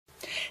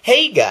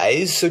Hey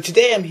guys, so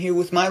today I'm here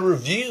with my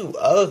review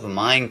of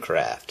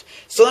Minecraft.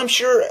 So I'm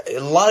sure a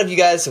lot of you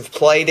guys have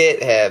played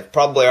it, have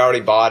probably already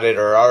bought it,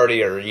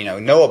 or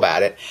know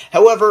about it.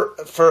 However,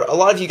 for a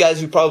lot of you guys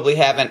who probably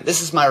haven't,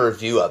 this is my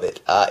review of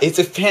it. It's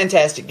a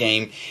fantastic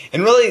game,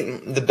 and really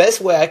the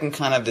best way I can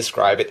kind of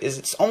describe it is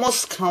it's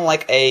almost kind of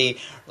like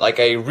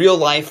a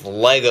real-life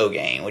Lego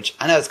game, which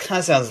I know it kind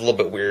of sounds a little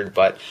bit weird,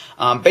 but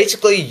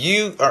basically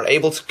you are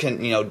able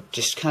to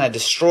just kind of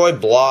destroy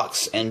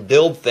blocks and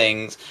build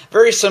things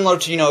very similar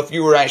to if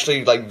you were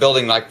actually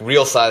building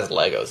real-size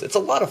Legos. It's a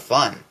lot of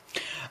fun.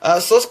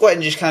 So let's go ahead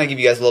and just kind of give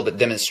you guys a little bit of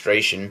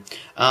demonstration.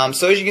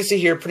 So as you can see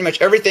here, pretty much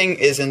everything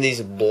is in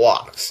these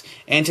blocks,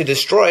 and to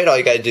destroy it, all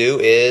you got to do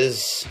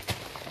is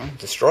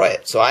destroy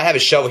it. So I have a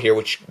shovel here,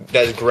 which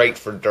does great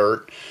for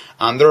dirt.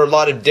 There are a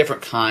lot of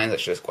different kinds.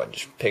 Let's just go ahead and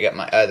just pick up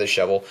my other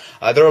shovel.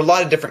 There are a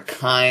lot of different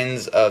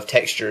kinds of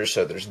textures.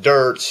 So there's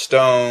dirt,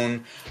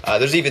 stone.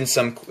 There's even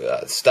some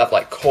stuff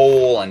like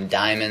coal and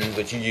diamonds,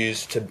 which you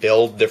use to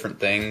build different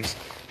things.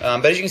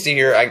 But as you can see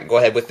here, I can go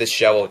ahead with this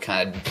shovel. It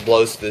kind of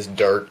blows this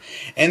dirt.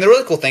 And the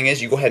really cool thing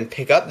is you go ahead and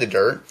pick up the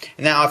dirt.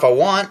 And now if I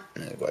want,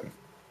 go ahead and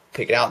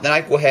pick it out. Then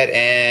I can go ahead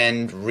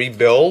and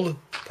rebuild,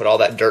 put all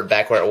that dirt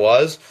back where it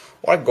was.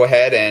 Or I can go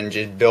ahead and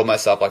just build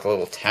myself like a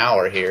little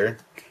tower here.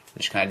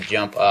 Just kind of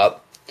jump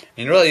up.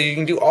 And really, you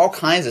can do all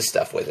kinds of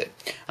stuff with it.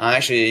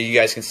 Actually, you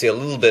guys can see a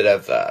little bit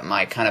of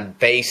my kind of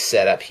base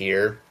setup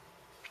here.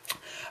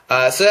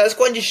 So let's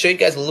go ahead and just show you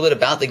guys a little bit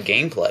about the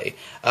gameplay.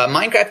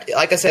 Minecraft,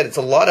 like I said, it's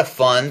a lot of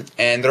fun,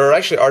 and there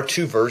actually are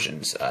two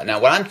versions. Now,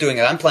 what I'm doing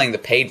is I'm playing the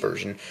paid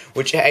version,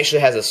 which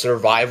actually has a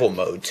survival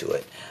mode to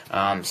it.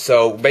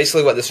 So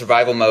basically what the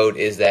survival mode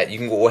is that you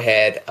can go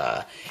ahead,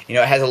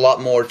 it has a lot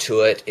more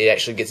to it. It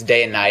actually gets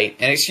day and night.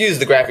 And excuse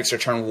the graphics are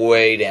turned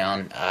way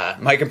down.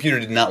 My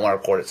computer did not want to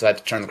record it, so I had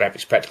to turn the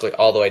graphics practically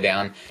all the way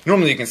down.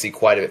 Normally you can see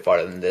quite a bit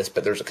farther than this,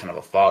 but there's a kind of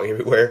a fog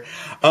everywhere.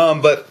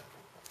 But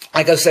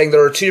like I was saying,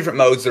 there are two different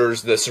modes.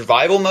 There's the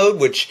survival mode,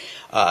 which,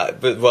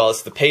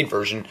 it's the paid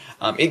version.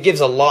 It gives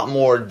a lot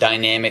more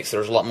dynamics.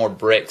 There's a lot more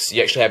bricks.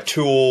 You actually have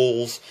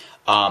tools.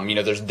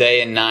 There's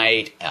day and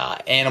night,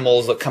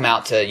 animals that come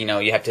out to,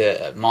 you have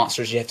to,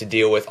 monsters you have to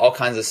deal with, all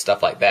kinds of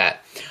stuff like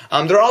that.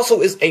 There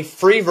also is a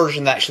free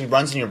version that actually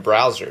runs in your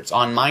browser. It's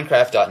on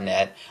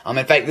Minecraft.net.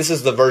 In fact, this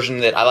is the version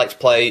that I like to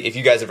play. If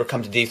you guys ever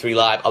come to D3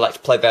 Live, I like to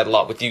play that a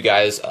lot with you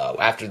guys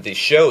after the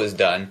show is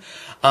done.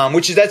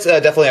 That's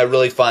definitely a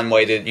really fun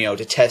way to,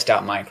 to test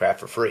out Minecraft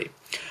for free.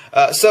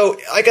 So,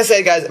 like I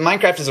said, guys,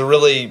 Minecraft is a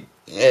really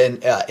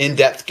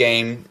in-depth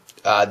game.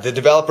 The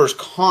developers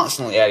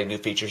constantly adding new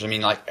features. I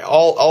mean,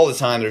 all the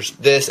time. There's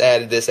this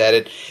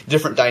added,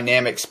 different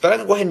dynamics. But I'm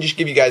gonna go ahead and just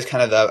give you guys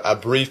kind of a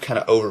brief kind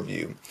of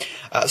overview.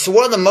 So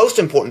one of the most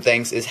important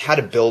things is how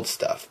to build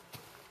stuff.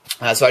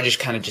 So I just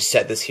kind of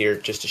set this here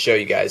just to show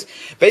you guys.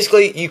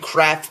 Basically, you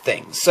craft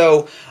things.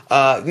 So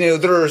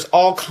there's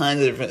all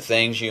kinds of different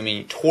things. You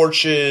mean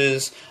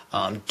torches,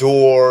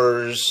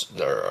 doors.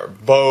 There are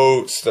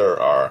boats. There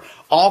are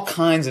all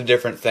kinds of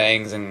different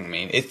things, and I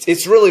mean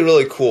it's really,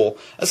 really cool.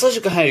 So let's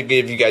just go ahead and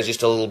give you guys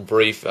just a little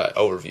brief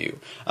overview.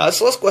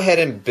 So let's go ahead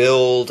and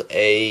build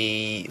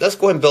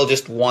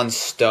just one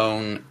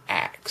stone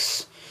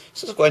axe.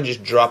 So let's go ahead and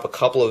just drop a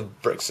couple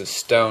of bricks of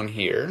stone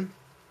here,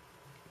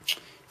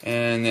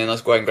 and then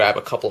let's go ahead and grab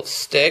a couple of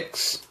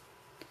sticks.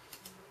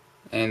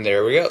 And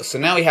there we go. So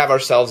now we have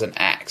ourselves an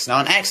axe. Now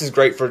an axe is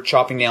great for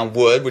chopping down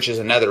wood, which is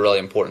another really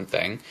important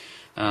thing.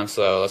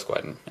 So let's go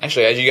ahead and,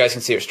 actually, as you guys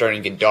can see, it's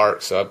starting to get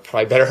dark, so I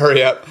probably better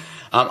hurry up.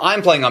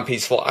 I'm playing on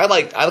peaceful. I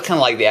kind of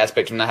like the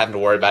aspect of not having to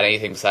worry about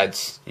anything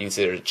besides, you can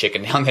see there's a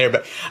chicken down there,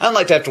 but I don't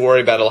like to have to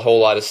worry about a whole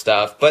lot of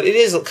stuff. But it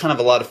is kind of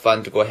a lot of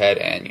fun to go ahead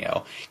and,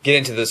 get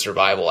into the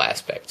survival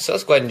aspect. So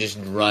let's go ahead and just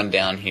run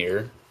down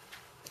here.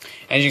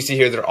 As you can see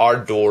here, there are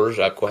doors.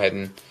 I'll go ahead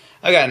and,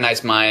 I got a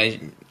nice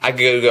mine. I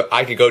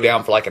could go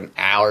down for like an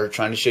hour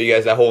trying to show you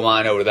guys that whole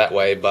mine over that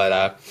way, but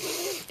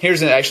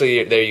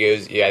actually, there you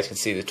go. You guys can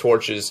see the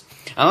torches.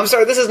 I'm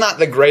sorry, this is not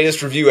the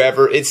greatest review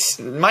ever.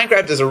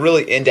 Minecraft is a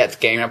really in-depth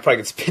game. I probably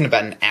could spend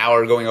about an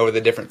hour going over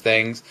the different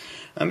things.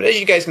 But as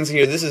you guys can see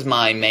here, this is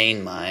my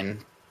main mine.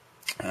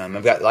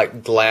 I've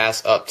got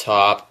glass up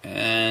top,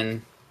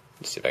 and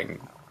let's see if I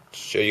can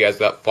show you guys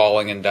without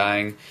falling and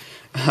dying.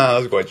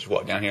 Let's go ahead and just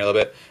walk down here a little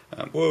bit.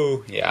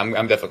 Whoa, yeah, I'm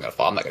definitely going to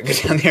fall. I'm not going to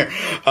go down there.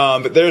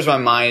 But there's my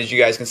mine, as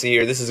you guys can see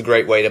here. This is a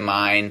great way to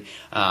mine.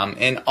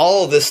 And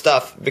all of this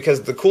stuff,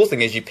 because the cool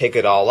thing is you pick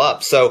it all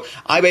up. So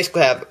I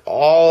basically have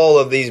all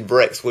of these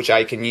bricks, which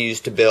I can use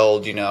to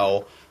build,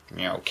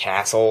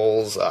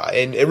 castles.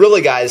 And it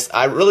really, guys,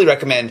 I really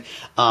recommend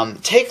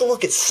take a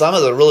look at some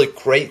of the really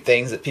great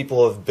things that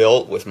people have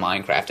built with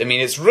Minecraft. I mean,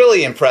 it's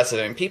really impressive.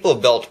 I mean, people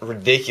have built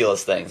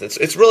ridiculous things.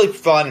 It's really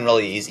fun and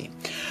really easy.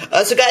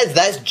 So, guys,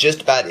 that's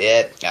just about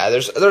it.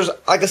 There's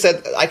like I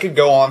said, I could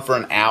go on for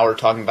an hour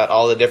talking about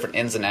all the different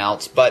ins and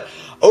outs, but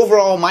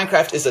overall,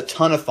 Minecraft is a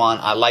ton of fun.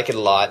 I like it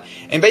a lot.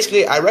 And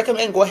basically, I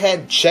recommend go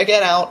ahead, check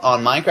it out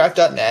on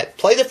Minecraft.net.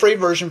 Play the free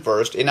version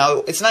first.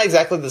 It's not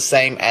exactly the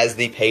same as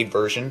the paid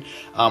version.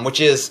 Edition, which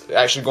is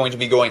actually going to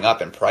be going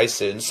up in price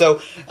soon.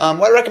 So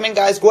what I recommend,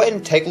 guys, go ahead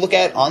and take a look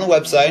at it on the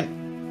website.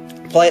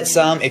 Play it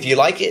some. If you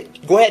like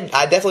it, go ahead.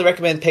 I definitely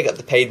recommend pick up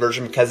the paid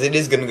version because it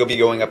is going to be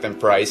going up in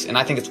price, and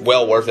I think it's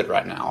well worth it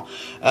right now.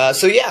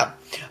 So yeah.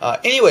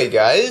 Anyway,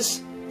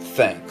 guys,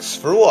 thanks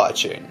for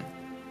watching.